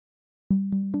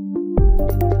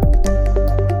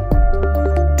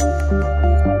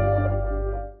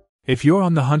If you're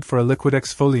on the hunt for a liquid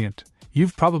exfoliant,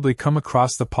 you've probably come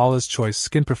across the Paulas Choice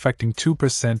Skin Perfecting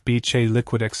 2% BHA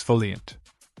Liquid Exfoliant.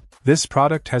 This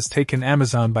product has taken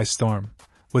Amazon by storm,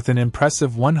 with an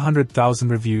impressive 100,000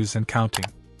 reviews and counting.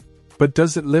 But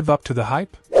does it live up to the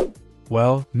hype?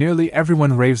 Well, nearly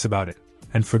everyone raves about it,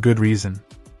 and for good reason.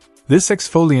 This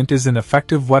exfoliant is an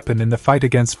effective weapon in the fight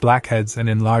against blackheads and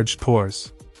enlarged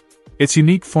pores. Its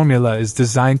unique formula is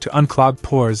designed to unclog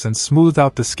pores and smooth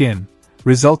out the skin,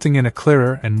 resulting in a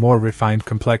clearer and more refined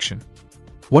complexion.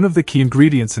 One of the key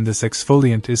ingredients in this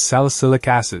exfoliant is salicylic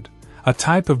acid, a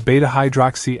type of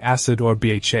beta-hydroxy acid or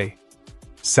BHA.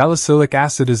 Salicylic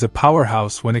acid is a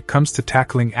powerhouse when it comes to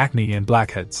tackling acne and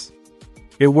blackheads.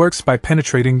 It works by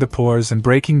penetrating the pores and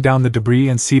breaking down the debris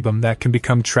and sebum that can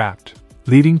become trapped,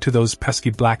 leading to those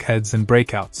pesky blackheads and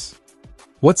breakouts.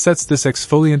 What sets this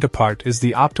exfoliant apart is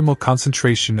the optimal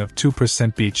concentration of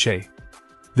 2% BHA.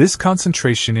 This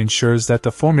concentration ensures that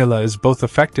the formula is both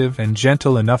effective and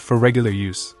gentle enough for regular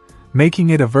use,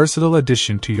 making it a versatile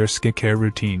addition to your skincare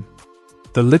routine.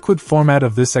 The liquid format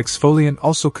of this exfoliant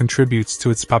also contributes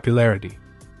to its popularity.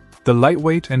 The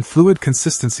lightweight and fluid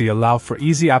consistency allow for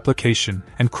easy application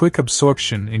and quick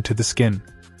absorption into the skin.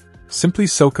 Simply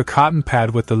soak a cotton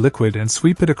pad with the liquid and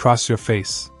sweep it across your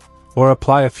face, or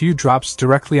apply a few drops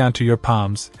directly onto your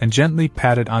palms and gently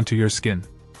pat it onto your skin.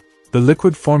 The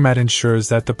liquid format ensures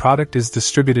that the product is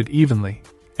distributed evenly,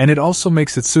 and it also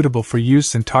makes it suitable for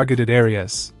use in targeted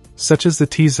areas, such as the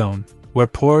T-zone, where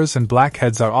pores and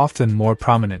blackheads are often more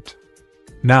prominent.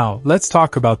 Now, let's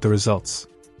talk about the results.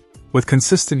 With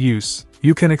consistent use,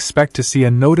 you can expect to see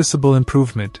a noticeable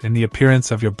improvement in the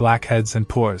appearance of your blackheads and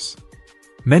pores.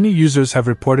 Many users have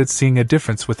reported seeing a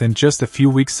difference within just a few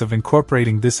weeks of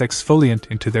incorporating this exfoliant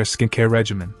into their skincare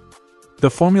regimen. The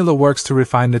formula works to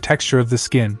refine the texture of the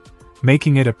skin,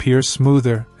 making it appear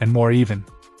smoother and more even.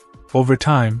 Over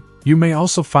time, you may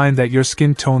also find that your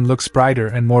skin tone looks brighter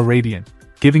and more radiant,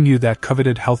 giving you that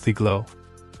coveted healthy glow.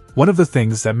 One of the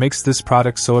things that makes this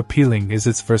product so appealing is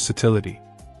its versatility.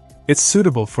 It's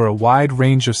suitable for a wide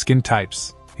range of skin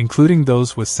types, including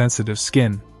those with sensitive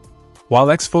skin. While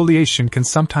exfoliation can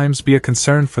sometimes be a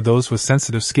concern for those with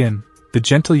sensitive skin, the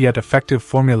gentle yet effective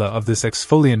formula of this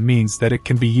exfoliant means that it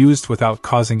can be used without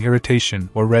causing irritation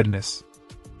or redness.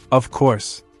 Of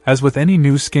course, as with any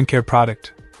new skincare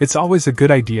product, it's always a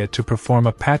good idea to perform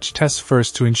a patch test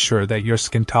first to ensure that your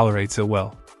skin tolerates it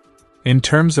well. In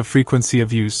terms of frequency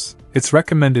of use, it's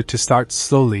recommended to start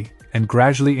slowly and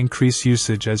gradually increase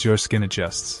usage as your skin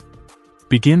adjusts.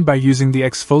 Begin by using the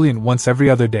exfoliant once every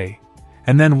other day,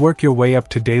 and then work your way up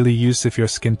to daily use if your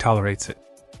skin tolerates it.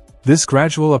 This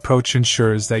gradual approach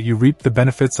ensures that you reap the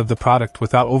benefits of the product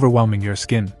without overwhelming your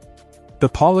skin. The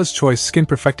Paulas Choice Skin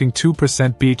Perfecting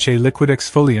 2% BHA Liquid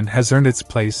Exfoliant has earned its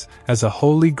place as a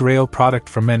holy grail product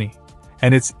for many,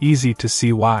 and it's easy to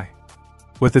see why.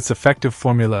 With its effective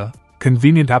formula,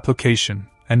 convenient application,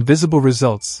 and visible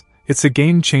results, it's a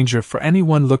game changer for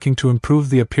anyone looking to improve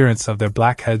the appearance of their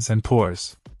blackheads and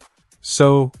pores.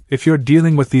 So, if you're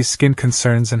dealing with these skin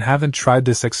concerns and haven't tried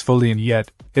this exfoliant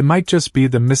yet, it might just be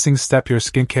the missing step your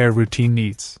skincare routine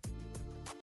needs.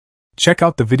 Check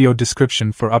out the video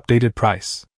description for updated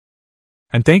price.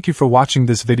 And thank you for watching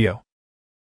this video.